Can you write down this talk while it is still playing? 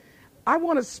I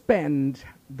want to spend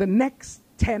the next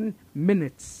 10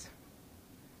 minutes.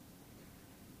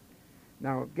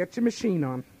 Now, get your machine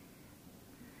on.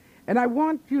 And I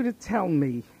want you to tell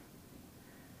me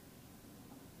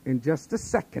in just a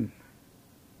second,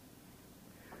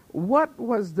 what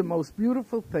was the most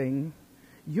beautiful thing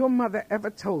your mother ever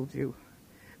told you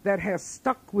that has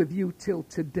stuck with you till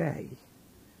today?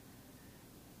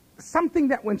 Something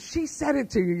that when she said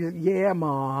it to you, yeah,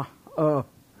 Ma,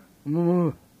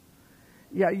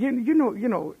 yeah, you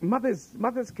know,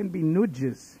 mothers can be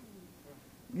nudges,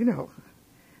 you know.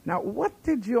 Now, what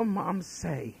did your mom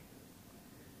say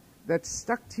that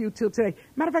stuck to you till today?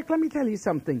 Matter of fact, let me tell you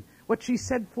something. What she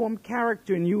said formed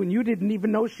character in you, and you didn't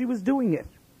even know she was doing it.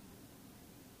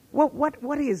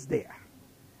 What is there?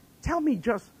 Tell me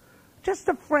just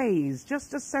a phrase,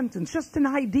 just a sentence, just an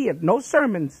idea. No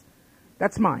sermons.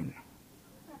 That's mine.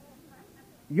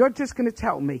 You're just going to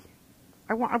tell me.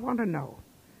 I want to know.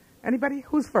 Anybody?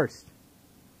 Who's first?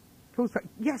 Who's first?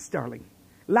 Yes, darling.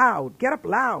 Loud. Get up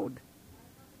loud.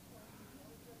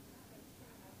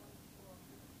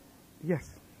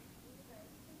 Yes.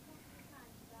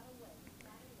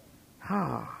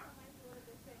 Ah.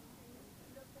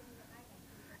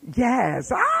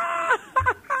 Yes.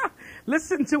 Ah!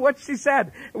 Listen to what she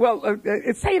said. Well,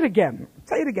 say it again.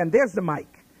 Say it again. There's the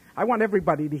mic. I want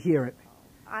everybody to hear it.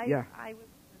 I was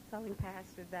telling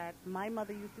Pastor that my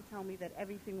mother used to tell me that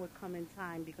everything would come in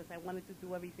time because I wanted to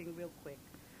do everything real quick.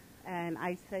 And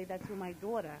I say that to my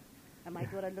daughter. And my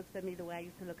daughter looks at me the way I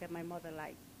used to look at my mother,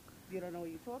 like, you don't know what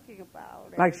you're talking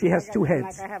about. Like she has two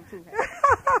heads. Like I have two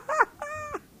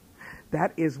heads.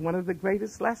 That is one of the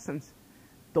greatest lessons.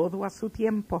 Todo a su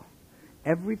tiempo.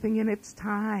 Everything in its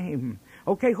time.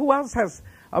 Okay, who else has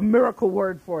a miracle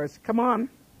word for us? Come on.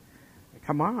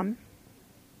 Come on.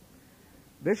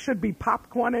 This should be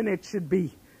popcorn and it should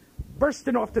be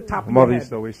bursting off the top of your Mother head.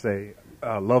 used to always say,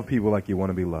 love people like you want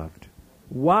to be loved.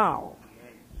 Wow.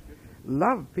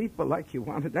 Love people like you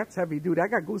want to. That's heavy duty. I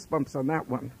got goosebumps on that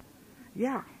one.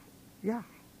 Yeah. Yeah.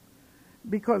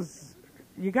 Because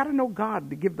you got to know God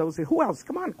to give those. Who else?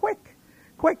 Come on, quick.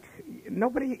 Quick.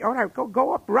 Nobody. All right,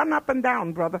 go up. Run up and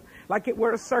down, brother. Like it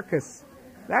were a circus.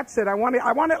 That's it. I want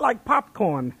it like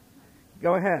popcorn.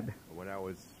 Go ahead. When I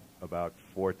was about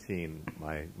 14,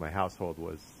 my household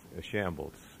was a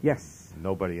shambles. Yes.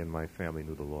 Nobody in my family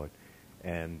knew the Lord.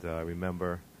 And I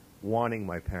remember wanting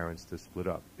my parents to split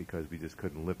up because we just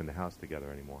couldn't live in the house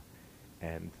together anymore.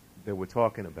 And they were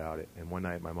talking about it. And one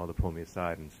night my mother pulled me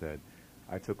aside and said,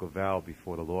 I took a vow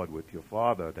before the Lord with your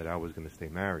father that I was going to stay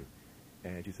married.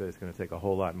 And she said it's going to take a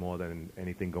whole lot more than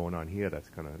anything going on here that's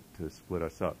going to split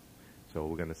us up. So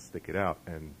we're going to stick it out.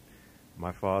 And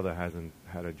my father hasn't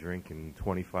had a drink in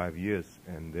 25 years,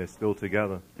 and they're still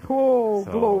together. Oh,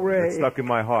 so glory. It's stuck in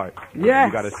my heart. Yes.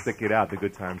 You got to stick it out, the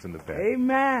good times and the bad.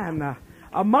 Amen.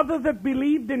 A mother that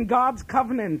believed in God's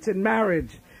covenant in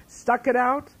marriage, stuck it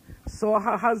out, saw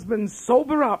her husband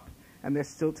sober up, and they're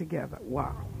still together.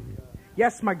 Wow.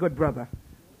 Yes, my good brother.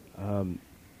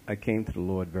 I came to the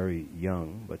Lord very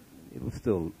young, but it was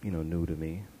still, new to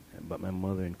me. But my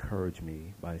mother encouraged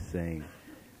me by saying,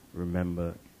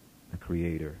 remember the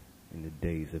Creator in the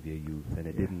days of your youth. And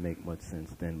it didn't make much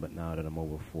sense then, but now that I'm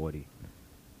over 40,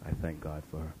 I thank God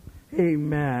for her.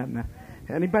 Amen.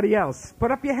 Anybody else?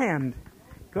 Put up your hand.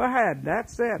 Go ahead.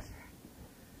 That's it.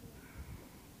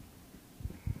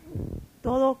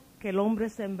 Todo que el hombre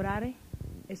sembrare,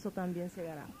 eso también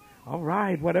segará. All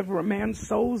right. Whatever a man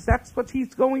sows, that's what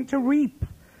he's going to reap.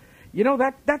 You know,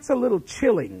 that's a little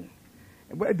chilling.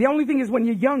 The only thing is when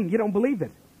you're young, you don't believe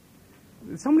it.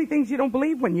 There's so many things you don't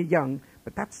believe when you're young,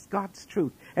 but that's God's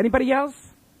truth. Anybody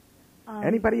else?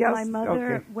 Anybody else? My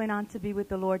mother Okay. went on to be with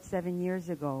the Lord 7 years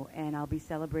ago, and I'll be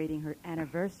celebrating her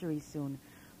anniversary soon.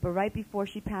 But right before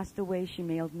she passed away, she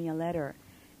mailed me a letter.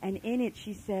 And in it,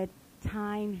 she said,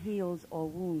 time heals all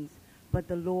wounds, but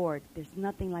the Lord, there's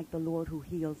nothing like the Lord who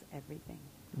heals everything.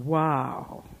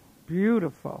 Wow.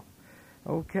 Beautiful.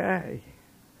 Okay.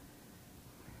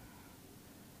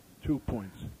 2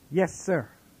 points. Yes, sir.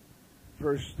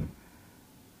 First,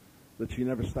 that she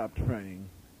never stopped praying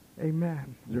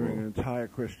Amen. during her entire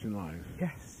Christian life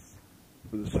Yes.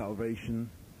 for the salvation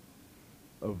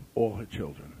of all her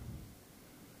children.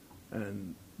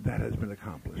 And that has been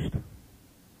accomplished.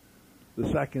 The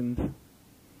second,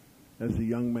 as a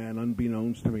young man,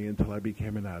 unbeknownst to me until I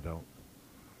became an adult,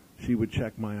 she would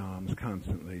check my arms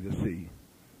constantly to see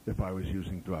if I was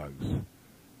using drugs.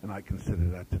 And I consider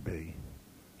that to be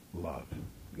love.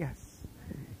 Yes.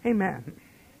 Amen.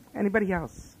 Anybody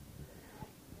else?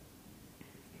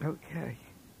 Okay.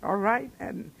 All right.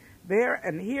 And there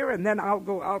and here, and then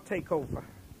I'll take over.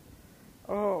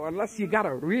 Oh, unless you got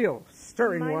a real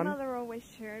stirring My one. mother always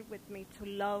shared with me to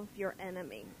love your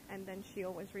enemy, and then she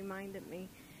always reminded me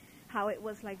how it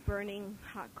was like burning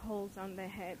hot coals on their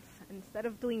heads. Instead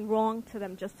of doing wrong to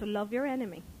them, just to love your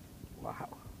enemy. Wow.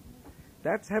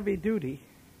 That's heavy duty.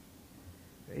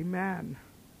 Amen.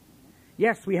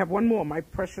 Yes, we have one more, my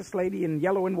precious lady in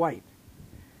yellow and white.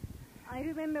 I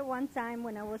remember one time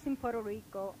when I was in Puerto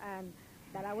Rico and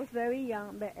that I was very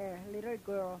young, a little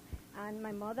girl, and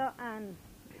my mother and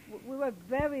we were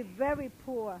very, very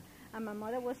poor, and my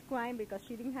mother was crying because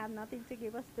she didn't have nothing to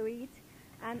give us to eat.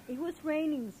 And it was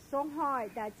raining so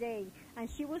hard that day, and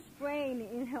she was praying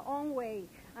in her own way.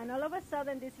 And all of a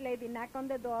sudden, this lady knocked on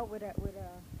the door with a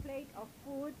plate of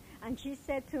food, and she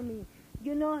said to me,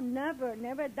 "You know,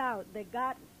 never doubt that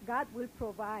God will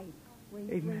provide when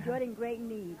you're in great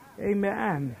need."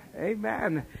 Amen.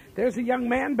 Amen. There's a young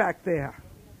man back there.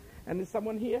 And is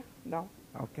someone here? No?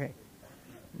 Okay.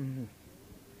 Mm-hmm.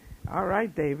 All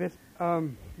right, David.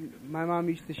 My mom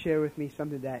used to share with me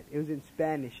something that it was in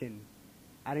Spanish, and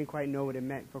I didn't quite know what it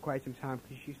meant for quite some time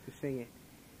because she used to sing it.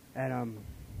 And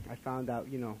I found out,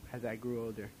 as I grew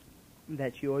older,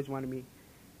 that she always wanted me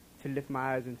to lift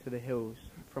my eyes into the hills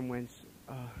from whence...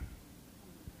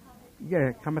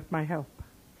 Yeah, cometh my help.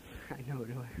 I know it.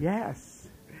 Yes.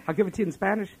 I'll give it to you in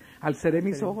Spanish. Alzaré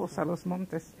mis ojos a los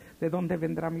montes, de donde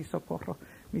vendrá mi socorro.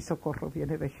 Mi socorro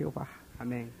viene de Jehová.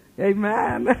 Amen.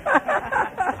 Amen.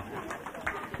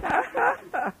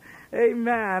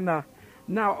 Amen.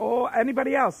 Now,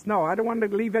 anybody else? No, I don't want to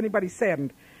leave anybody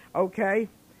saddened. Okay.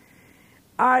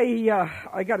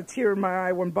 I got a tear in my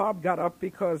eye when Bob got up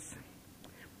because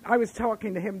I was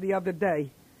talking to him the other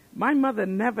day. My mother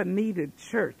never needed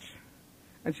church,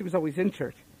 and she was always in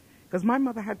church, because my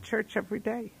mother had church every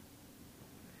day.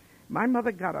 My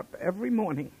mother got up every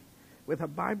morning with her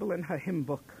Bible and her hymn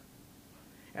book,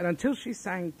 and until she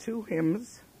sang 2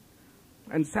 hymns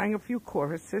and sang a few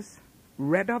choruses,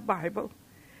 read her Bible,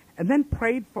 and then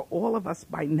prayed for all of us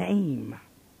by name.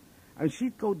 And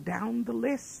she'd go down the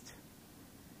list.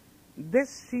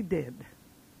 This she did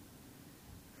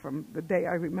from the day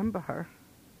I remember her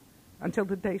until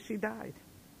the day she died.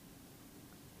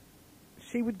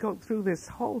 She would go through this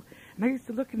whole, and I used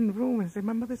to look in the room and say,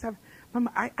 my mother's having,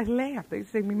 Mama, I laughed. They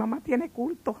used to say, mi mamá tiene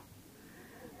culto.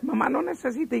 Mamá no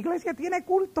necesita iglesia, tiene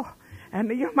culto.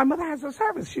 And my mother has a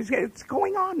service. It's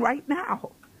going on right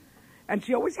now. And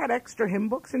she always had extra hymn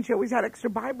books, and she always had extra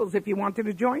Bibles if you wanted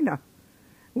to join her.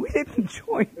 We didn't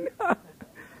join her.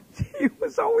 She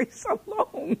was always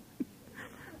alone.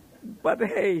 But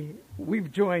hey,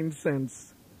 we've joined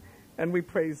since, and we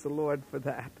praise the Lord for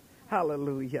that.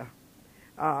 Hallelujah.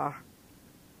 I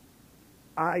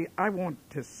want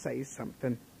to say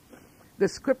something. The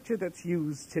scripture that's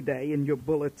used today in your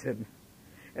bulletin,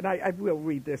 and I will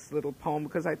read this little poem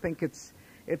because I think it's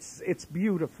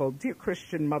beautiful. Dear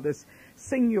Christian mothers,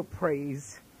 sing your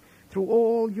praise through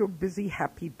all your busy,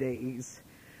 happy days.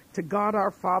 To God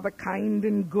our Father, kind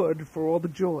and good, for all the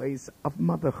joys of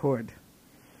motherhood.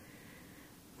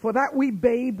 For that wee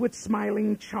babe with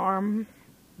smiling charm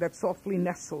that softly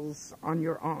nestles on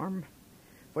your arm.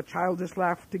 For childish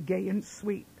laughter gay and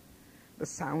sweet, the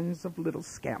sounds of little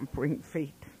scampering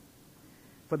feet.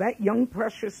 For that young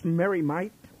precious merry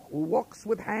mite who walks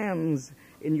with hands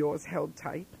in yours held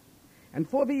tight. And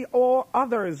for the all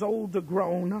others older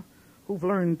grown who've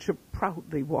learned to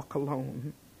proudly walk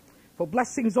alone. For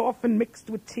blessings often mixed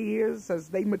with tears as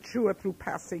they mature through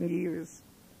passing years.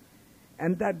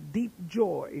 And that deep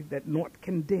joy that naught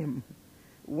can dim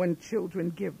when children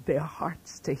give their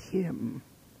hearts to Him.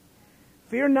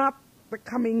 Fear not the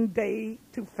coming day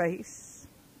to face,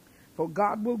 for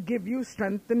God will give you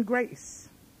strength and grace.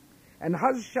 And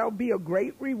hers shall be a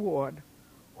great reward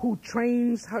who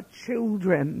trains her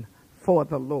children for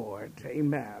the Lord.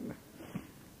 Amen.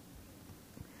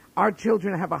 Our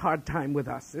children have a hard time with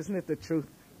us, isn't it the truth?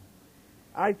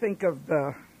 I think of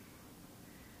the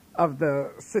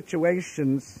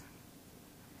situations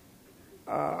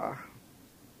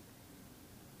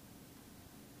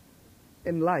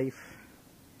in life,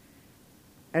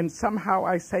 and somehow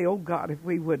I say, oh God, if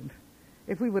we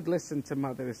would listen to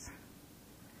mothers,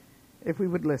 if we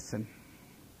would listen,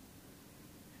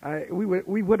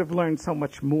 we would have learned so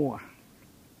much more.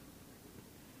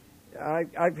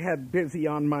 I've had busy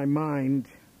on my mind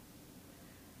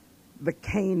the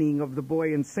caning of the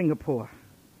boy in Singapore.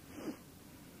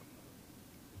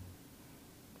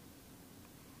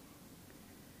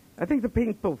 I think the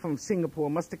people from Singapore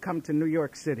must have come to New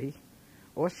York City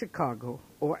or Chicago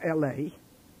or L.A.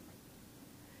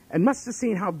 and must have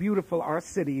seen how beautiful our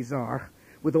cities are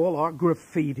with all our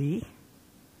graffiti.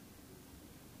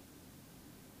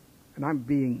 And I'm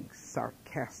being sarcastic.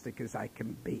 sarcastic as I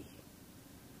can be.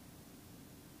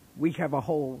 We have a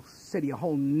whole city, a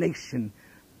whole nation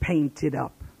painted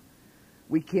up.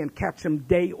 We can't catch them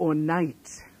day or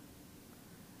night.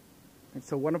 And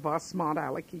so one of our smart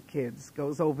alecky kids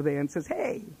goes over there and says,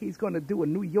 hey, he's going to do a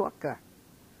New Yorker.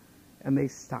 And they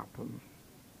stop him.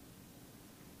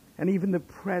 And even the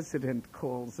president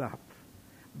calls up,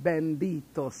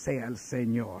 Bendito sea el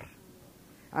Señor.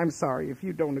 I'm sorry if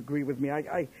you don't agree with me.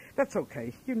 That's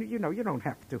okay. You know, you don't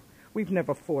have to. We've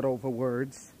never fought over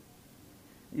words.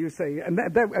 You say,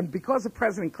 and because of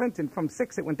President Clinton, from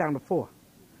 6 it went down to 4.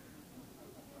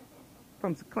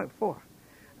 From 4.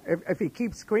 If he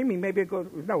keeps screaming, maybe it goes,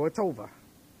 no, it's over.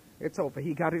 It's over.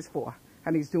 He got his 4,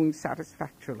 and he's doing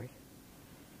satisfactorily.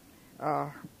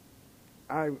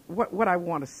 What I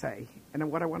want to say,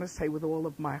 and what I want to say with all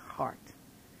of my heart,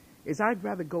 is I'd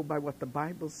rather go by what the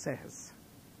Bible says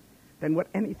than what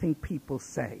anything people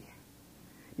say.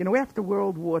 You know, after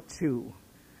World War II,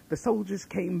 the soldiers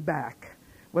came back,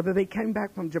 whether they came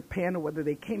back from Japan or whether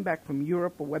they came back from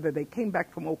Europe or whether they came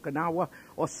back from Okinawa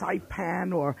or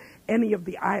Saipan or any of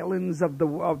the islands of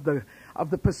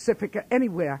the Pacific or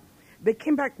anywhere, they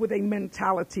came back with a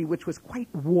mentality which was quite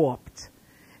warped.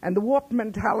 And the warped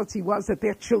mentality was that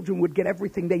their children would get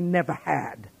everything they never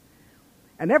had.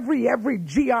 And every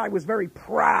GI was very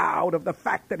proud of the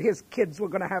fact that his kids were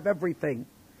going to have everything.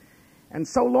 And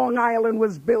so Long Island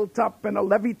was built up and a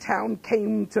Levittown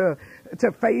came to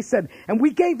face it. And we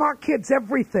gave our kids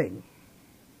everything.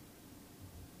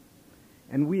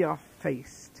 And we are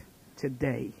faced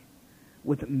today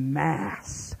with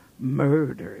mass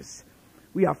murders.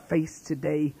 We are faced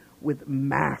today with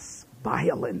mass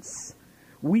violence.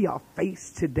 We are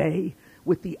faced today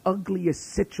with the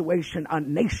ugliest situation a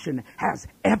nation has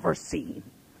ever seen.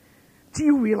 Do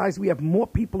you realize we have more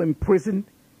people in prison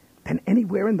than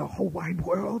anywhere in the whole wide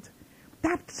world?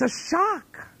 That's a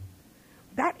shock.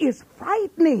 That is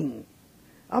frightening.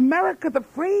 America the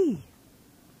free.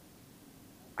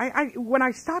 When I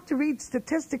start to read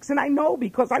statistics, and I know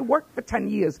because I worked for 10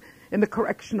 years in the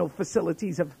correctional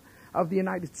facilities of the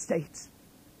United States,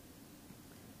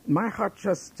 my heart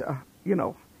just,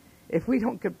 if we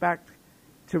don't get back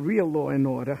to real law and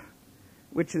order,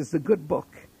 which is the good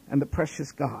book and the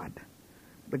precious God,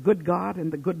 the good God and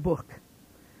the good book,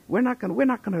 we're not going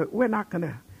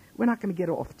to get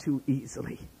off too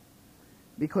easily,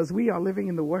 because we are living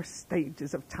in the worst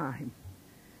stages of time.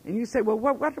 And you say, well,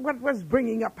 what was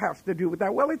bringing up have to do with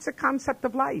that? Well, it's a concept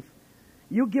of life.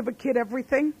 You give a kid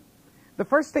everything, the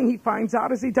first thing he finds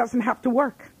out is he doesn't have to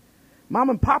work. Mom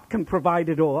and Pop can provide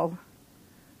it all.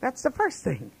 That's the first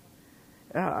thing.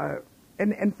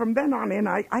 And from then on in,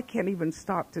 I can't even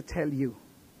start to tell you.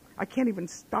 I can't even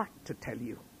start to tell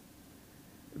you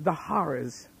the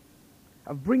horrors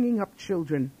of bringing up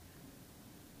children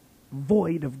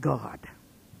void of God.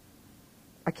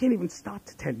 I can't even start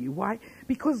to tell you. Why?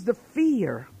 Because the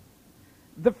fear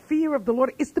of the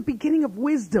Lord is the beginning of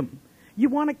wisdom. You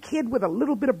want a kid with a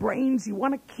little bit of brains. You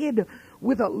want a kid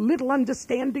with a little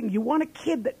understanding. You want a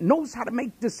kid that knows how to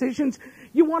make decisions.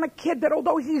 You want a kid that,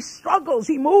 although he struggles,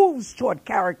 he moves toward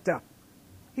character.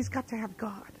 He's got to have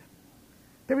God.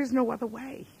 There is no other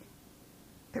way.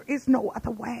 There is no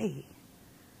other way.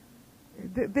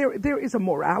 There is a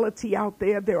morality out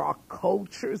there. There are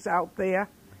cultures out there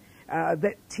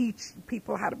that teach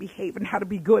people how to behave and how to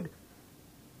be good.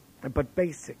 But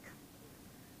basic.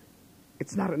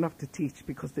 It's not enough to teach,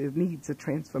 because there needs a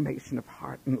transformation of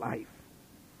heart and life.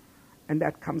 And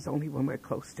that comes only when we're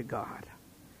close to God.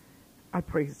 I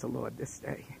praise the Lord this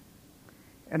day.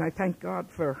 And I thank God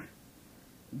for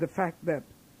the fact that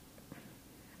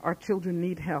our children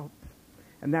need help.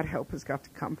 And that help has got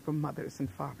to come from mothers and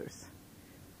fathers.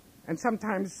 And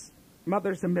sometimes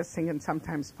mothers are missing and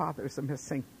sometimes fathers are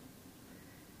missing.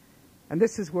 And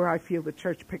this is where I feel the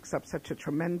church picks up such a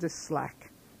tremendous slack.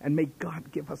 And may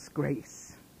God give us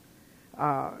grace.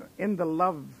 In the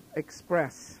Love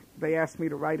Express, they asked me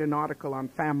to write an article on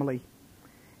family.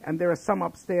 And there are some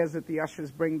upstairs that the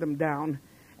ushers bring them down.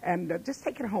 And just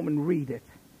take it home and read it.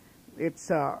 It's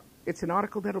an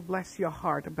article that will bless your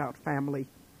heart about family.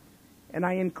 And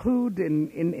I include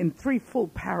in 3 full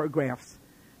paragraphs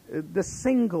the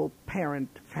single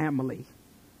parent family.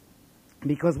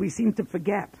 Because we seem to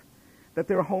forget that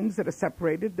there are homes that are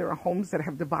separated, there are homes that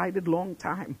have divided long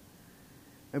time,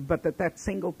 but that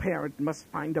single parent must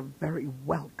find a very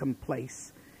welcome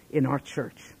place in our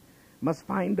church, must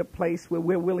find a place where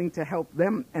we're willing to help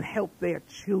them and help their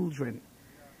children.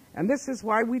 And this is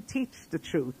why we teach the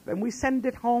truth, and we send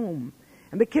it home.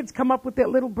 And the kids come up with their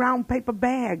little brown paper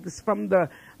bags from the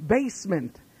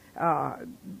basement.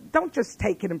 Don't just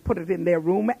take it and put it in their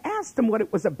room. Ask them what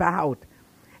it was about.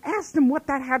 Ask them what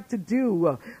that had to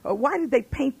do. Why did they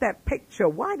paint that picture?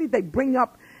 Why did they bring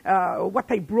up what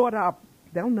they brought up?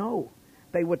 They'll know.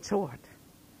 They were taught.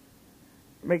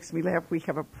 Makes me laugh. We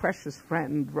have a precious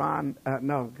friend, Ron.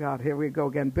 Here we go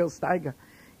again. Bill Steiger.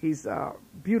 He's a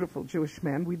beautiful Jewish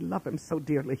man. We love him so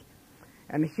dearly.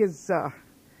 And his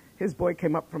boy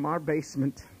came up from our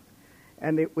basement,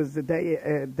 and it was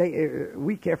the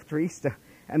week after Easter,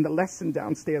 and the lesson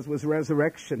downstairs was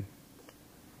resurrection.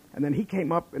 And then he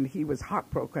came up, and he was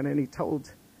heartbroken, and he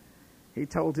told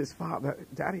his father,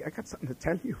 "Daddy, I got something to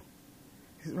tell you."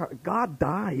 He said, "God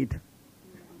died."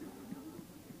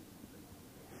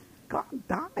 God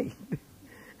died.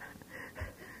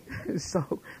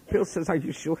 So Bill says, "Are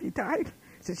you sure he died?"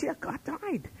 He says, "Yeah, God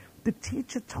died. The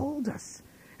teacher told us.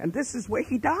 And this is where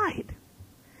he died."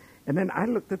 And then I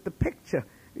looked at the picture,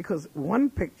 because one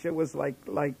picture was like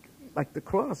the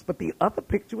cross, but the other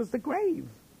picture was the grave.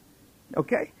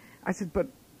 Okay? I said, but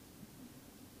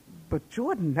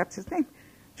Jordan, that's his name.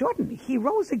 Jordan, he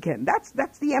rose again.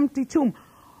 That's the empty tomb.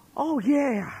 Oh,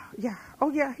 yeah. Oh,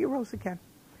 yeah, he rose again.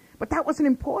 But that wasn't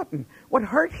important. What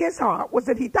hurt his heart was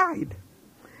that he died.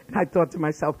 And I thought to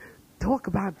myself, talk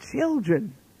about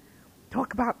children.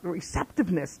 Talk about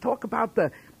receptiveness. Talk about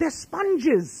they're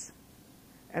sponges.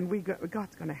 And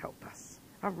God's going to help us.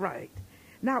 All right.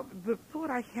 Now, the thought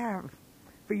I have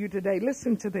for you today,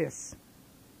 listen to this.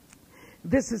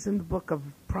 This is in the book of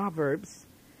Proverbs.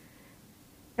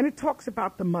 And it talks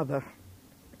about the mother.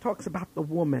 It talks about the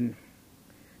woman.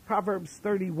 Proverbs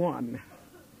 31.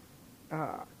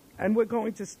 And we're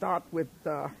going to start with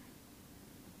the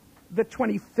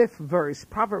 25th verse.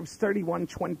 Proverbs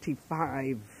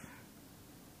 31:25.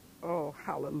 Oh,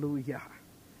 hallelujah.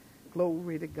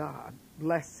 Glory to God.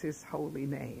 Bless his holy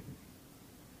name.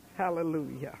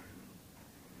 Hallelujah.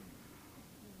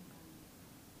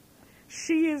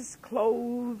 She is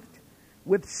clothed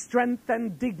with strength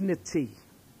and dignity.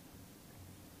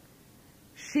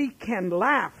 She can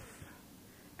laugh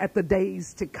at the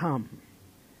days to come.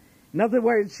 In other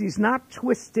words, she's not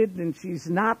twisted and she's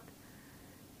not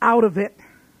out of it.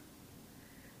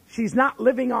 She's not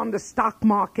living on the stock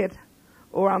market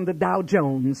or on the Dow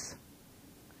Jones.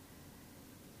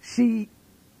 She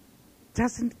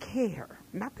doesn't care.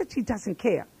 Not that she doesn't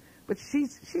care, but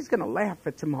she's going to laugh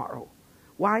at tomorrow.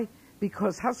 Why?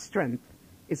 Because her strength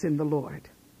is in the Lord.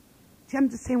 Do you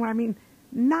understand what I mean?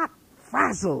 Not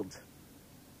frazzled.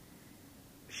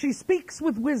 She speaks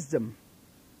with wisdom,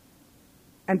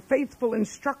 and faithful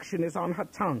instruction is on her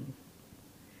tongue.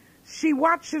 She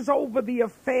watches over the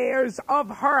affairs of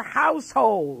her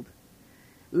household.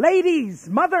 Ladies,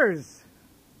 mothers,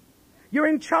 you're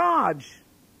in charge.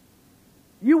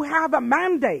 You have a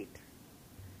mandate.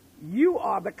 You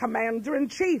are the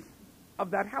commander-in-chief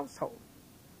of that household.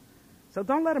 So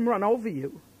don't let them run over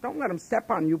you. Don't let them step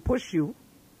on you, push you.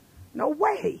 No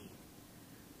way.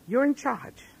 You're in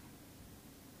charge.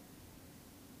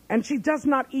 And she does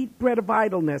not eat bread of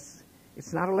idleness.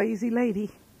 It's not a lazy lady.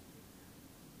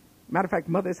 Matter of fact,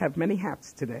 mothers have many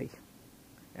hats today,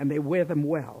 and they wear them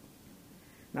well.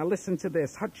 Now listen to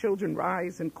this. Her children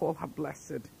rise and call her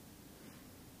blessed.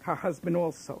 Her husband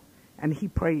also, and he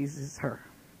praises her.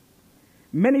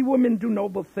 Many women do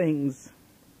noble things,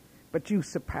 but you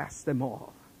surpass them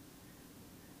all.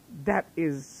 That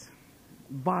is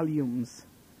volumes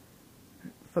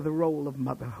for the role of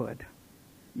motherhood.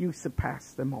 You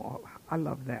surpass them all. I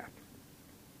love that.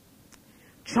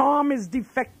 Charm is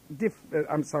deceptive,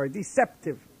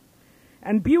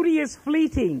 and beauty is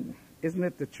fleeting. Isn't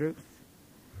it the truth?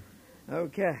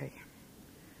 Okay.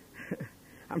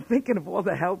 I'm thinking of all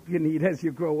the help you need as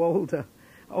you grow older.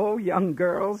 Oh, young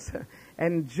girls,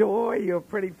 enjoy your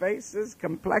pretty faces,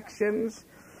 complexions,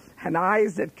 and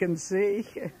eyes that can see,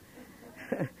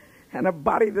 and a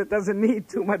body that doesn't need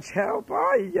too much help.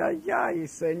 Ay, ay, ay,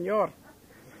 senor.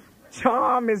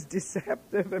 Charm is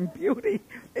deceptive and beauty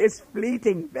is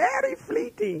fleeting, very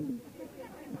fleeting.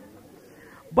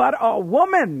 But a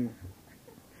woman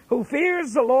who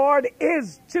fears the Lord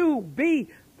is to be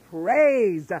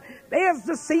praised. There's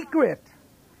the secret.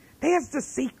 There's the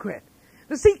secret.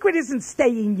 The secret isn't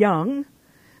staying young.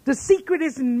 The secret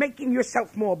isn't making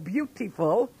yourself more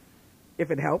beautiful.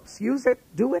 If it helps, use it,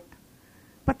 do it.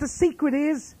 But the secret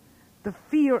is the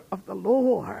fear of the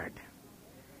Lord.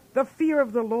 The fear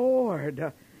of the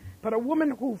Lord. But a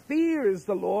woman who fears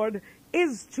the Lord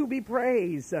is to be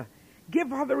praised. Give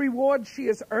her the reward she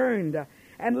has earned,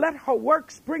 and let her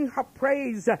works bring her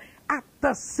praise at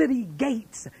the city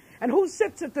gates. And who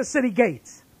sits at the city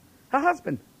gates? Her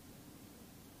husband.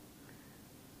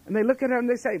 And they look at her and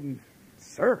they say,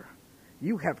 "Sir,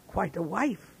 you have quite a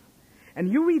wife."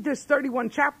 And you read this 31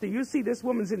 chapter, you see this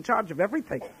woman's in charge of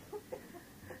everything.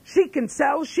 She can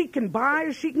sell, she can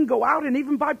buy, she can go out and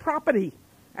even buy property,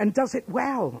 and does it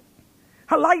well.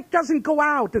 Her light doesn't go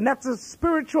out, and that's a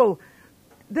spiritual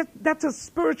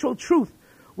truth,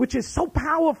 which is so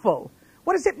powerful.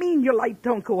 What does it mean your light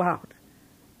don't go out?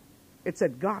 It's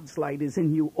that God's light is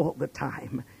in you all the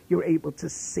time. You're able to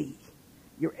see.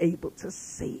 You're able to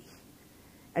see.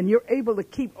 And you're able to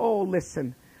keep,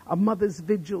 listen, a mother's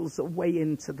vigils are way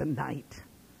into the night.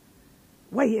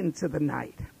 Way into the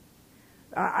night.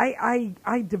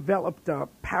 I developed a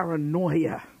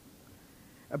paranoia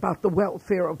about the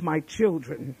welfare of my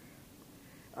children.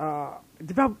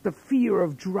 Developed the fear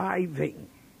of driving.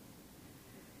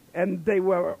 And they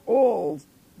were all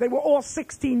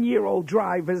 16-year-old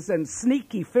drivers and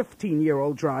sneaky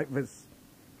 15-year-old drivers.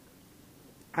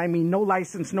 I mean, no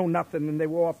license, no nothing, and they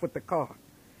were off with the car.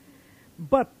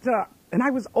 But, and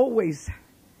I was always,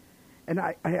 and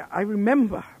I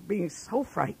remember being so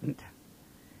frightened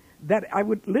that I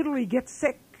would literally get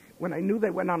sick when I knew they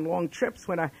went on long trips.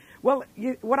 What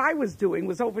I was doing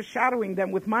was overshadowing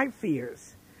them with my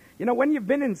fears. You know, when you've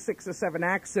been in 6 or 7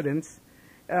 accidents,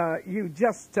 there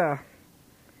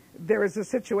is a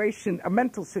situation, a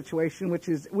mental situation, which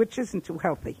isn't too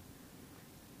healthy.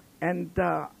 And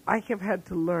I have had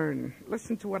to learn,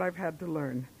 listen to what I've had to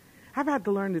learn. I've had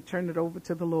to learn to turn it over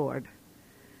to the Lord,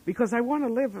 because I want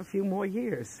to live a few more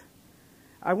years.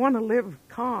 I want to live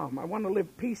calm. I want to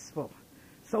live peaceful.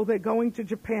 So they're going to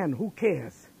Japan. Who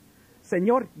cares?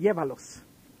 Señor, llévalos.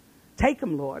 Take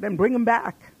them, Lord, and bring them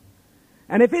back.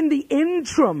 And if in the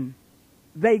interim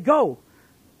they go,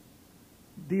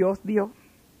 Dios dio,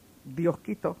 Dios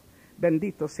quito,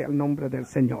 bendito sea el nombre del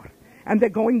Señor. And they're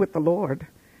going with the Lord.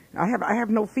 I have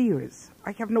no fears.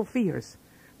 I have no fears.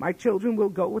 My children will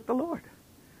go with the Lord.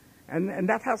 And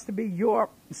that has to be your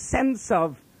sense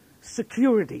of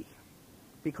security,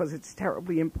 because it's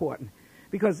terribly important.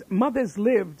 Because mothers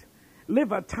live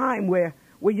a time where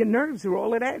your nerves are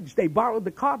all at edge. They borrowed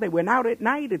the car. They went out at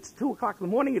night. It's 2 o'clock in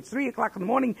the morning. It's 3 o'clock in the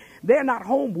morning. They're not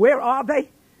home. Where are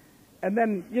they? And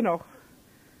then,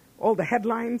 all the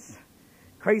headlines,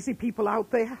 crazy people out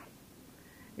there.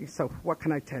 So what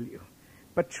can I tell you?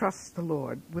 But trust the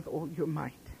Lord with all your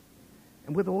might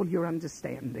and with all your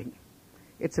understanding.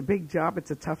 It's a big job.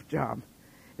 It's a tough job.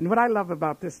 And what I love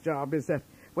about this job is that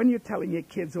when you're telling your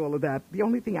kids all of that, the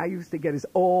only thing I used to get is,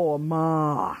 oh,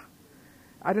 ma.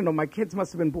 I don't know, my kids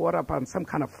must have been brought up on some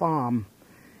kind of farm,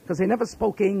 because they never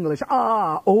spoke English. They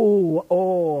were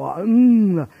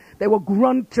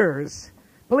grunters.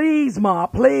 Please, ma,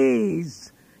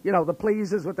 please. The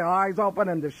pleases with their eyes open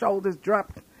and the shoulders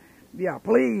dropped. Yeah,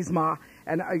 please, ma.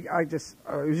 And I just,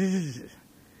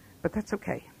 but that's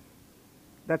okay.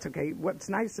 That's okay. What's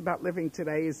nice about living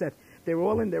today is that they're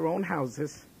all in their own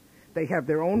houses. They have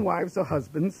their own wives or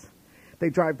husbands. They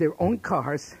drive their own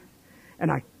cars.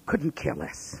 And I couldn't care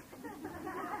less.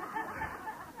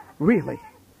 Really.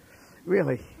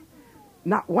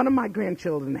 Not one of my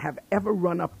grandchildren have ever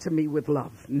run up to me with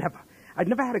love. Never. I've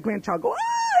never had a grandchild go,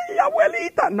 ay,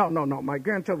 abuelita. No. My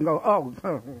grandchildren go, oh.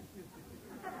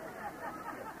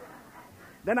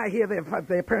 Then I hear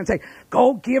their parents say,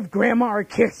 go give grandma a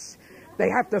kiss. They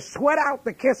have to sweat out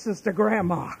the kisses to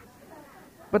grandma.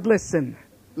 But listen,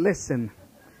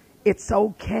 it's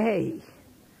okay.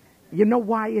 You know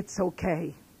why it's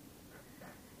okay?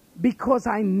 Because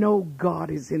I know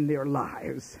God is in their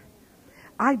lives.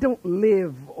 I don't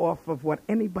live off of what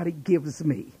anybody gives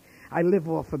me. I live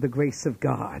off of the grace of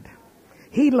God.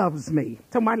 He loves me.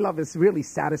 So my love is really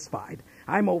satisfied.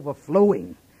 I'm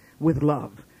overflowing with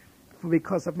love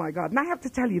because of my God. And I have to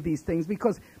tell you these things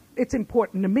because it's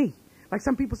important to me. Like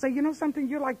some people say, you know something,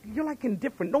 you're like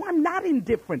indifferent. No, I'm not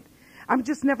indifferent. I'm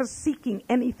just never seeking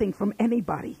anything from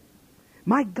anybody.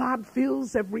 My God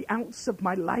fills every ounce of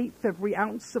my life, every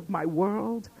ounce of my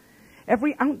world,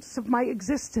 every ounce of my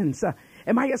existence.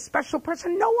 Am I a special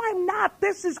person? No, I'm not.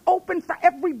 This is open for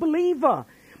every believer.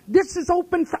 This is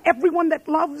open for everyone that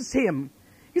loves him.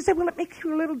 You say, well, it makes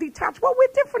you a little detached. Well,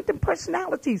 we're different in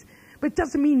personalities, but it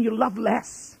doesn't mean you love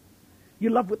less. You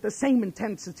love with the same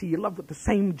intensity. You love with the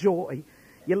same joy.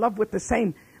 You love with the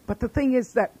same. But the thing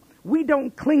is that we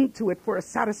don't cling to it for a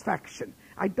satisfaction.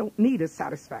 I don't need a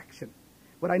satisfaction.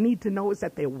 What I need to know is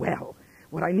that they're well.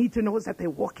 What I need to know is that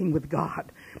they're walking with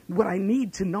God. What I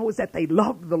need to know is that they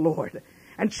love the Lord.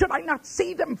 And should I not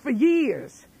see them for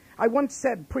years? I once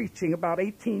said, preaching about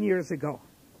 18 years ago,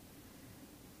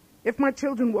 if my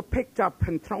children were picked up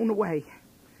and thrown away,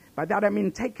 by that I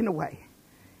mean taken away,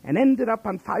 and ended up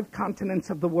on 5 continents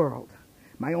of the world,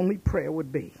 my only prayer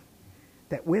would be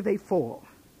that where they fall,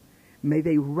 may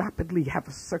they rapidly have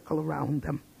a circle around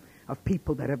them of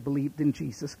people that have believed in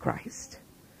Jesus Christ.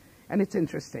 And it's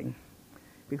interesting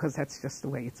because that's just the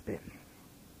way it's been.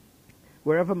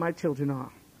 Wherever my children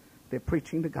are, they're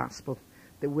preaching the gospel.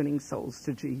 They're winning souls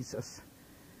to Jesus.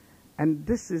 And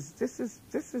this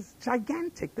is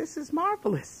gigantic. This is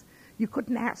marvelous. You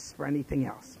couldn't ask for anything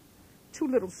else. 2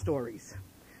 little stories.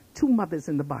 2 mothers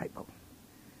in the Bible.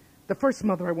 The first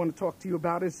mother I want to talk to you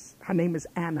about her name is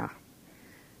Anna.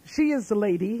 She is the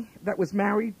lady that was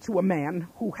married to a man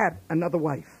who had another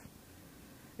wife.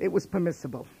 It was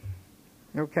permissible.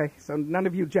 Okay, so none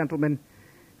of you gentlemen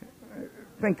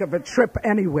think of a trip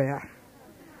anywhere.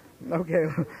 Okay,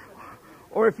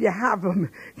 or if you have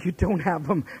them, you don't have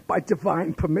them by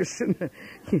divine permission.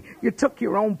 You took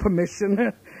your own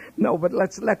permission. No, but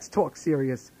let's talk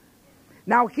serious.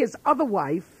 Now, his other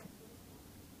wife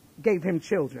gave him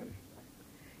children.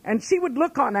 And she would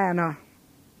look on Anna,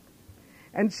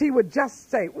 and she would just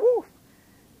say, "Ooh,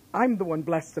 I'm the one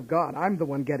blessed of God. I'm the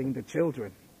one getting the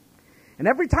children." And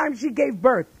every time she gave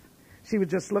birth, she would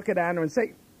just look at Anna and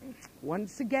say,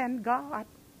 "Once again, God."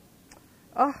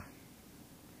 Oh.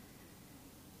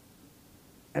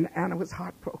 And Anna was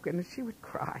heartbroken, and she would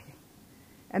cry.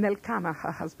 And Elkanah,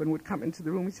 her husband, would come into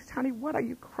the room. He said, "Honey, what are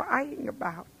you crying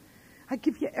about? I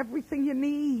give you everything you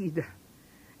need.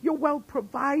 You're well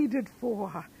provided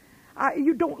for.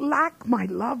 You don't lack my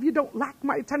love. You don't lack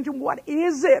my attention. What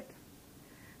is it?"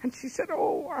 And she said,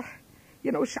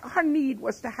 her need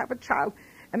was to have a child.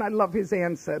 And I love his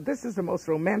answer. This is the most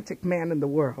romantic man in the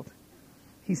world.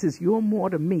 He says, "You're more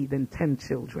to me than 10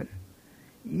 children.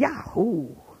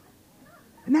 Yahoo!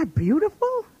 Isn't that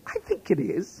beautiful? I think it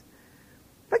is.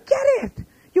 Forget it.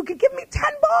 You could give me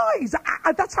 10 boys.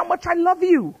 That's how much I love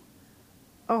you."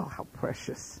 Oh, how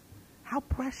precious. How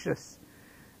precious.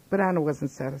 But Anna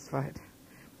wasn't satisfied.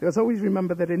 Because always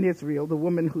remember that in Israel, the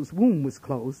woman whose womb was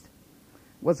closed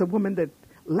was a woman that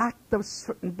lacked a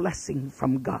certain blessing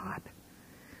from God.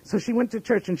 So she went to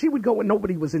church, and she would go when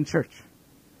nobody was in church.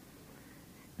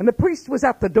 And the priest was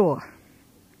at the door,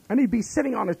 and he'd be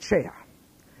sitting on a chair.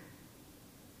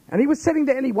 And he was sitting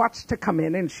there, and he watched her come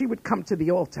in, and she would come to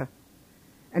the altar.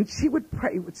 And she would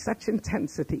pray with such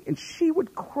intensity, and she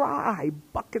would cry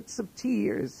buckets of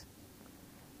tears.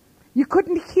 You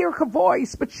couldn't hear her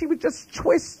voice, but she would just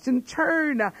twist and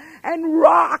turn and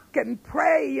rock and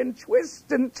pray and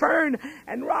twist and turn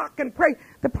and rock and pray.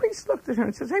 The priest looked at her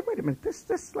and says, "Hey, wait a minute,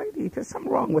 this lady, there's something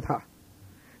wrong with her.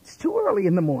 It's too early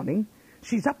in the morning.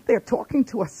 She's up there talking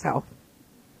to herself.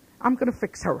 I'm going to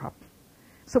fix her up."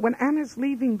 So when Anna's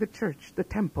leaving the church, the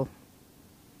temple,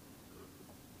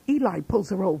 Eli pulls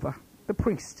her over, the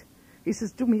priest. He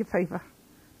says, "Do me a favor.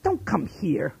 Don't come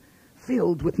here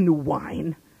filled with new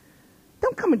wine.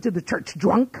 Don't come into the church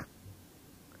drunk.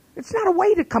 It's not a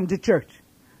way to come to church."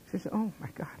 She says, "Oh,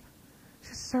 my God." She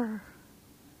says, "Sir,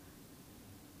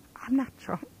 I'm not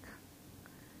drunk.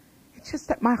 It's just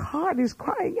that my heart is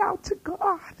crying out to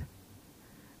God.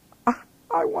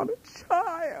 I want a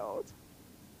child."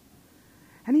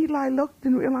 And Eli looked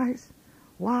and realized,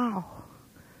 wow,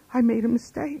 I made a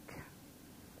mistake.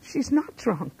 She's not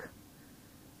drunk.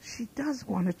 She does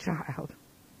want a child.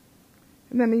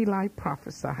 And then Eli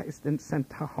prophesied and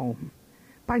sent her home.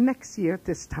 "By next year at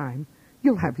this time,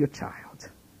 you'll have your child."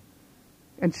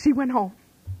 And she went home.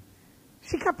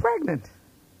 She got pregnant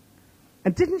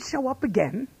and didn't show up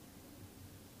again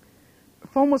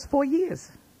for almost 4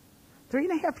 years.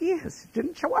 3.5 years.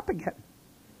 Didn't show up again.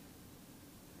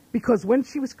 Because when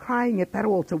she was crying at that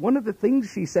altar, one of the things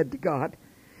she said to God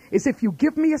is, "If you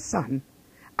give me a son,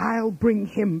 I'll bring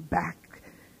him back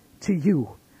to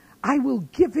you. I will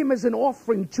give him as an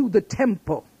offering to the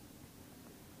temple."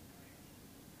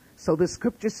 So the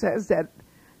scripture says that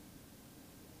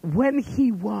when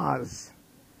he was,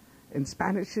 in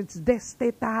Spanish it's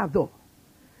destetado,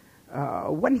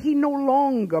 when he no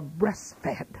longer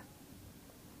breastfed,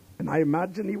 and I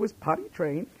imagine he was potty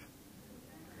trained,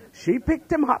 she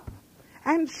picked him up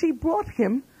and she brought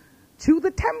him to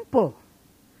the temple.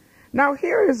 Now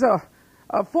here is a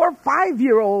 4 or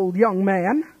 5-year-old young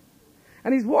man,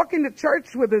 and he's walking to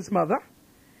church with his mother.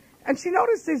 And she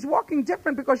noticed he's walking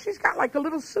different because she's got like a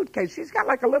little suitcase. She's got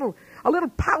like a little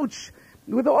pouch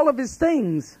with all of his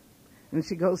things. And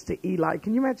she goes to Eli.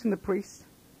 Can you imagine the priest?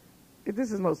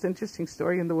 This is the most interesting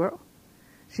story in the world.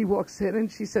 She walks in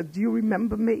and she said, "Do you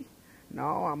remember me?"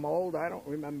 "No, I'm old. I don't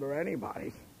remember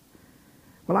anybody."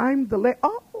 "Well, I'm the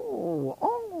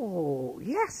Oh,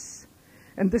 yes.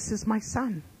 And this is my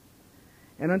son.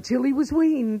 And until he was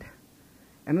weaned,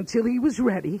 and until he was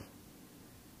ready,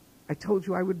 I told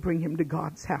you I would bring him to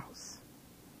God's house.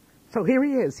 So here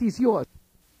he is. He's yours."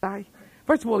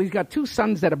 First of all, he's got 2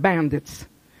 sons that are bandits.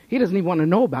 He doesn't even want to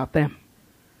know about them.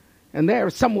 And there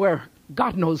somewhere,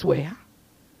 God knows where.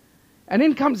 And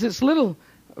in comes this little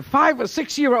 5 or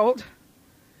 6 year old,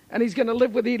 and he's going to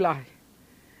live with Eli.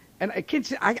 And I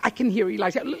can hear Eli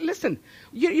say, listen,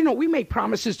 you know, we make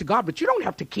promises to God, but you don't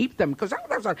have to keep them, because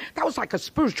that was like a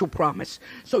spiritual promise.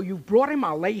 So you brought him,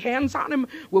 I'll lay hands on him,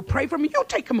 we'll pray for him, you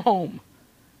take him home.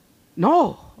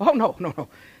 No. Oh, no.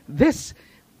 This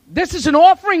is an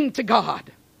offering to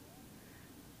God.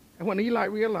 And when Eli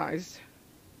realized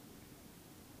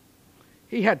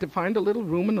he had to find a little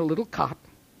room and a little cot,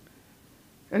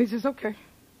 and he says, okay.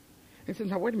 He says,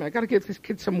 now wait a minute, I got to give this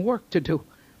kid some work to do.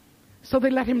 So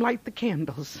they let him light the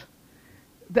candles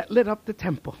that lit up the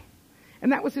temple.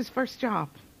 And that was his first job.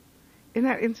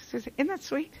 Isn't that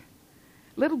sweet?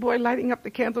 Little boy lighting up the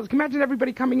candles. Can you imagine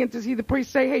everybody coming in to see the priest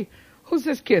say, hey, who's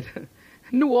this kid?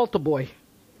 New altar boy.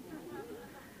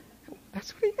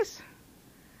 That's what he is.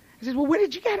 He says, well, where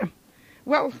did you get him?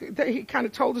 Well, he kind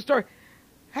of told the story.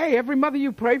 Hey, every mother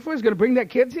you pray for is going to bring their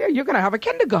kids here. You're going to have a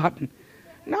kindergarten.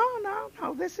 No.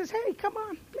 This is, hey, come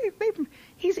on. Leave him.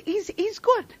 He's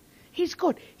good. He's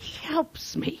good. He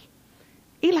helps me.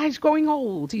 Eli's growing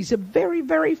old. He's a very,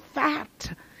 very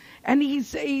fat. And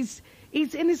he's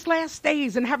in his last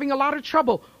days and having a lot of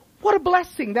trouble. What a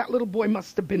blessing that little boy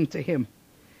must have been to him.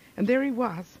 And there he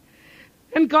was.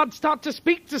 And God started to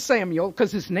speak to Samuel,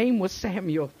 because his name was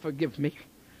Samuel, forgive me.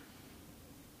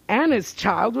 Anna's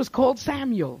child was called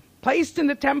Samuel, placed in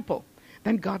the temple.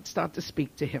 Then God started to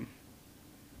speak to him.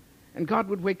 And God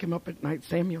would wake him up at night,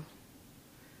 Samuel.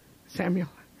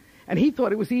 And he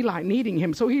thought it was Eli needing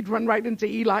him. So he'd run right into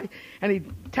Eli and he'd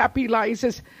tap Eli. He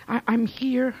says, I'm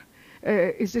here.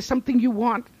 Is there something you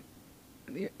want?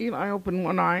 Eli opened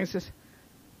one eye and says,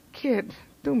 kid,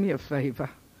 do me a favor.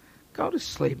 Go to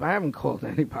sleep. I haven't called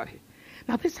anybody.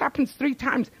 Now this happens 3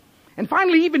 times. And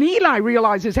finally even Eli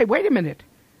realizes, hey, wait a minute.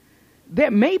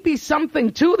 There may be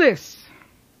something to this.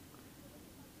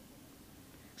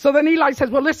 So then Eli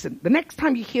says, well, listen, the next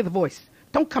time you hear the voice,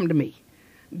 don't come to me.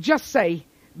 Just say,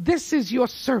 this is your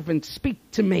servant, speak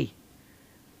to me.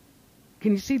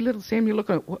 Can you see little Samuel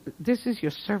looking, this is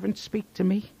your servant, speak to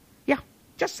me? Yeah,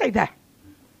 just say that.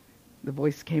 The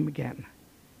voice came again.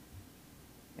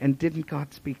 And didn't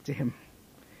God speak to him?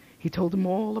 He told him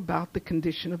all about the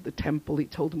condition of the temple. He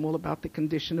told him all about the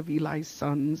condition of Eli's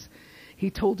sons.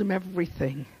 He told him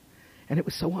everything. And it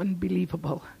was so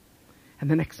unbelievable. And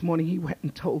the next morning he went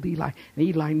and told Eli. And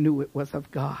Eli knew it was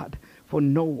of God. For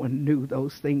no one knew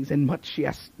those things. And much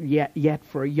yet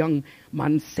for a young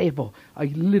mancebo, a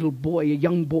little boy, a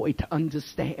young boy to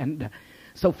understand.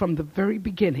 So from the very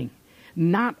beginning,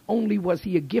 not only was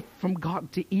he a gift from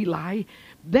God to Eli,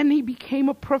 then he became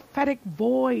a prophetic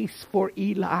voice for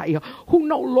Eli, who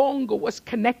no longer was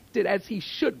connected as he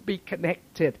should be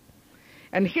connected.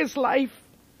 And his life,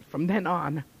 from then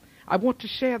on, I want to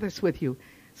share this with you.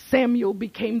 Samuel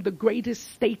became the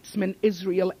greatest statesman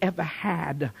Israel ever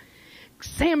had.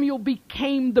 Samuel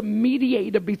became the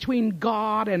mediator between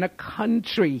God and a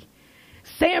country.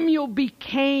 Samuel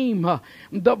became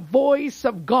the voice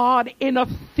of God in a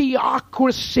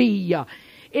theocracy.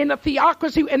 In a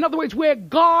theocracy, in other words, where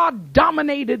God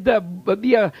dominated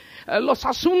the los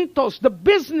asuntos, the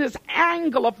business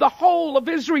angle of the whole of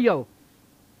Israel.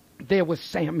 There was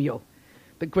Samuel,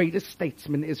 the greatest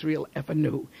statesman Israel ever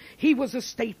knew. He was a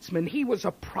statesman. He was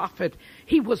a prophet.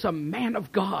 He was a man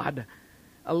of God.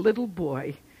 A little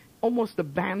boy, almost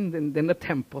abandoned in a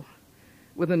temple,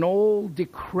 with an old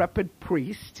decrepit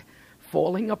priest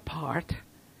falling apart,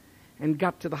 and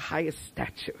got to the highest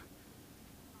stature.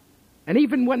 And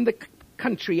even when the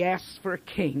country asked for a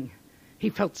king, he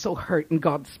felt so hurt, and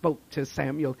God spoke to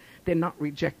Samuel, they're not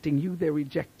rejecting you, they're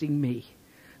rejecting me.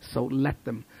 So let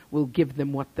them. We'll give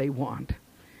them what they want.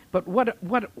 But what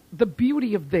the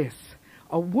beauty of this,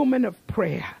 a woman of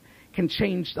prayer can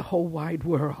change the whole wide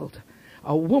world.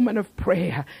 A woman of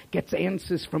prayer gets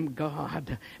answers from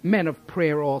God. Men of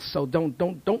prayer also.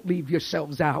 Don't leave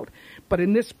yourselves out. But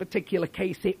in this particular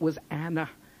case, it was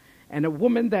Anna, and a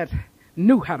woman that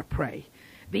knew how to pray.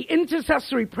 The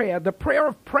intercessory prayer, the prayer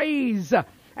of praise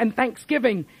and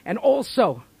thanksgiving, and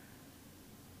also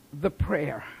the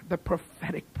prayer, the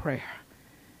prophetic prayer,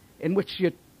 in which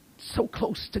you're so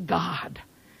close to God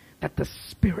that the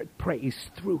Spirit prays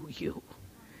through you.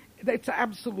 It's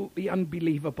absolutely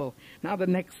unbelievable. Now the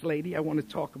next lady I want to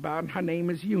talk about, her name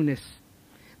is Eunice.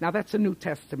 Now that's a New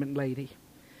Testament lady.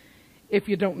 If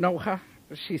you don't know her,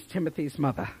 she's Timothy's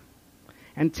mother.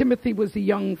 And Timothy was a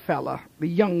young fella, the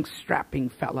young strapping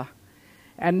fella,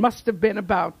 and must have been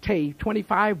about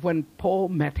 25 when Paul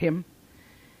met him.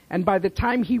 And by the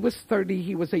time he was 30,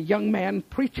 he was a young man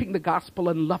preaching the gospel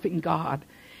and loving God.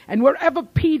 And wherever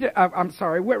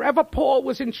wherever Paul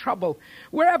was in trouble,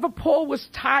 wherever Paul was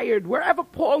tired, wherever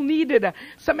Paul needed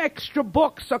some extra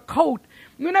books, a coat,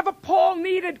 whenever Paul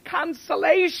needed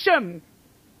consolation,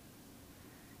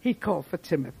 he called for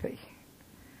Timothy.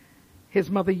 His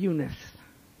mother Eunice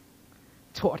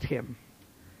taught him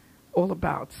all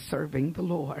about serving the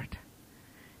Lord.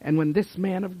 And when this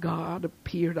man of God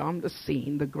appeared on the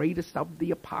scene, the greatest of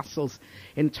the apostles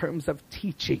in terms of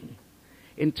teaching,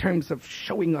 in terms of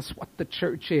showing us what the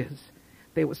church is,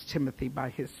 there was Timothy by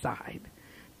his side.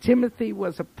 Timothy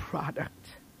was a product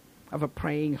of a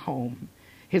praying home.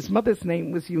 His mother's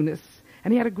name was Eunice,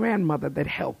 and he had a grandmother that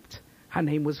helped. Her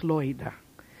name was Loida.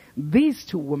 These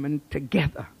two women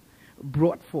together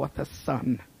brought forth a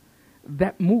son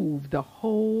that moved the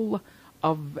whole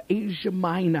of Asia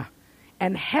Minor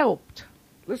and helped,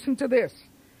 listen to this,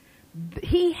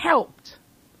 he helped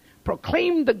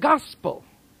proclaim the gospel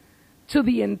to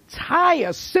the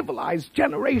entire civilized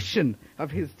generation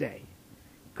of his day.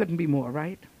 Couldn't be more,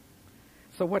 right?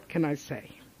 So what can I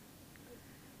say?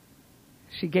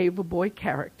 She gave a boy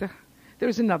character.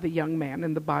 There's another young man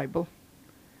in the Bible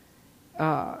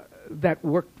that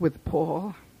worked with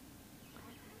Paul,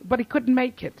 but he couldn't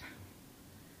make it.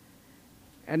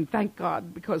 And thank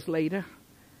God, because later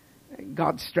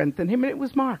God strengthened him, and it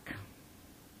was Mark.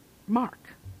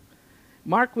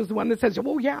 Mark was the one that says,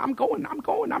 oh yeah, I'm going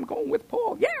with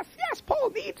Paul. Yes, Paul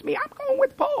needs me. I'm going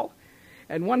with Paul.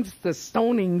 And once the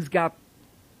stonings got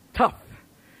tough,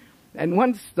 and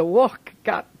once the walk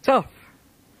got tough,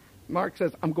 Mark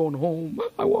says, I'm going home.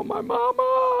 I want my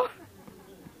mama.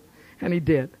 And he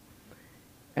did.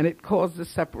 And it caused a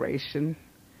separation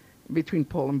between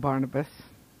Paul and Barnabas.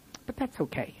 But that's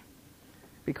okay,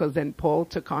 because then Paul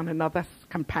took on another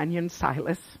companion,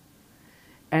 Silas,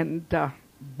 and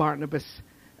Barnabas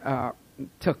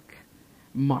took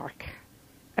Mark.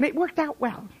 And it worked out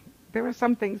well. There are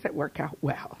some things that work out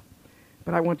well.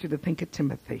 But I want you to think of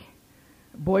Timothy,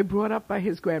 a boy brought up by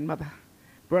his grandmother,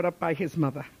 brought up by his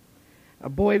mother, a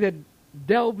boy that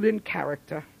delved in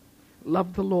character,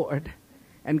 loved the Lord,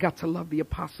 and got to love the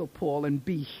Apostle Paul and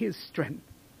be his strength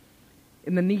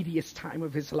in the neediest time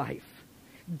of his life.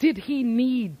 Did he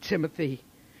need Timothy?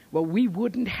 Well, we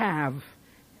wouldn't have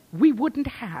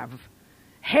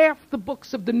half the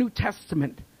books of the New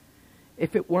Testament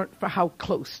if it weren't for how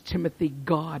close Timothy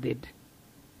guarded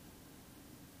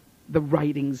the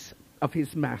writings of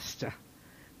his master,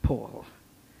 Paul.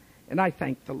 And I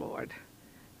thank the Lord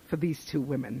for these two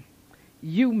women.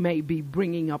 You may be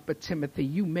bringing up a Timothy.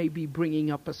 You may be bringing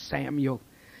up a Samuel.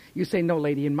 You say, no,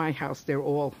 lady, in my house, they're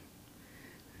all...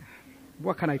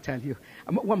 What can I tell you?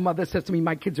 One mother says to me,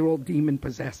 my kids are all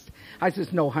demon-possessed. I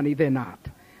says, no, honey, they're not.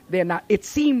 They're not. It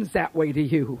seems that way to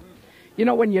you. You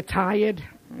know, when you're tired,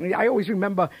 I always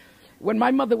remember when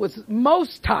my mother was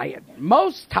most tired,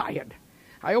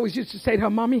 I always used to say to her,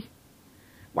 Mommy,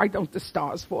 why don't the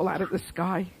stars fall out of the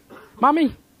sky?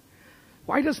 Mommy,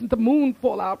 why doesn't the moon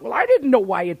fall out? Well, I didn't know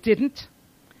why it didn't.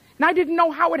 And I didn't know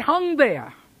how it hung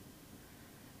there.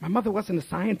 My mother wasn't a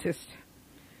scientist.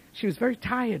 She was very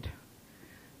tired.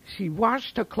 She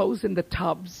washed her clothes in the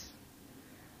tubs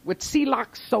with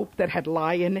Celox soap that had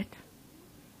lye in it.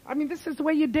 I mean, this is the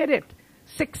way you did it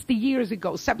 60 years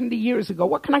ago, 70 years ago.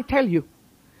 What can I tell you?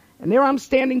 And there I'm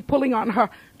standing pulling on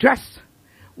her dress.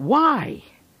 Why?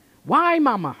 Why,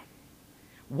 Mama?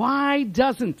 Why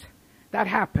doesn't that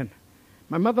happen?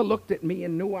 My mother looked at me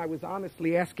and knew I was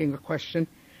honestly asking a question,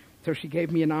 so she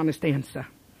gave me an honest answer.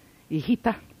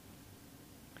 Hijita,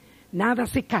 nada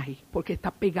se cae porque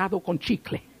está pegado con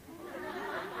chicle.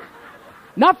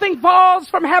 Nothing falls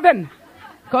from heaven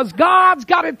because God's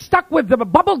got it stuck with the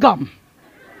bubble gum.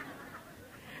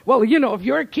 Well, you know, if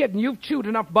you're a kid and you've chewed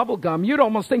enough bubble gum, you'd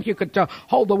almost think you could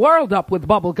hold the world up with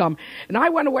bubble gum. And I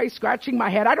went away scratching my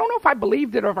head. I don't know if I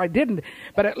believed it or if I didn't,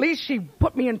 but at least she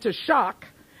put me into shock.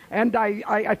 And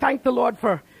I thank the Lord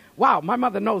for, wow, my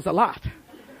mother knows a lot,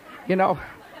 you know.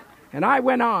 And I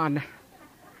went on.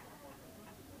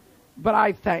 But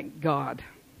I thank God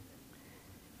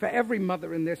for every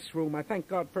mother in this room. I thank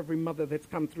God for every mother that's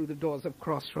come through the doors of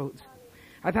Crossroads.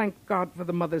 I thank God for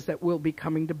the mothers that will be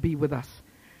coming to be with us.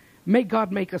 May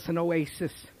God make us an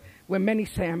oasis where many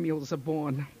Samuels are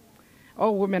born.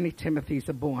 Oh, where many Timothys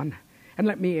are born. And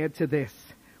let me add to this,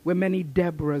 where many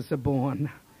Deborahs are born.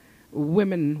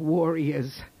 Women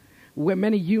warriors. Where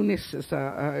many Eunices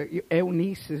are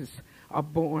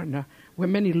born. Where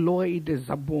many Loidas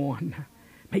are born.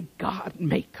 May God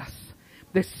make us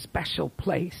this special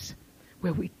place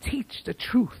where we teach the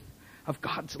truth of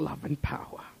God's love and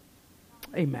power.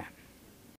 Amen.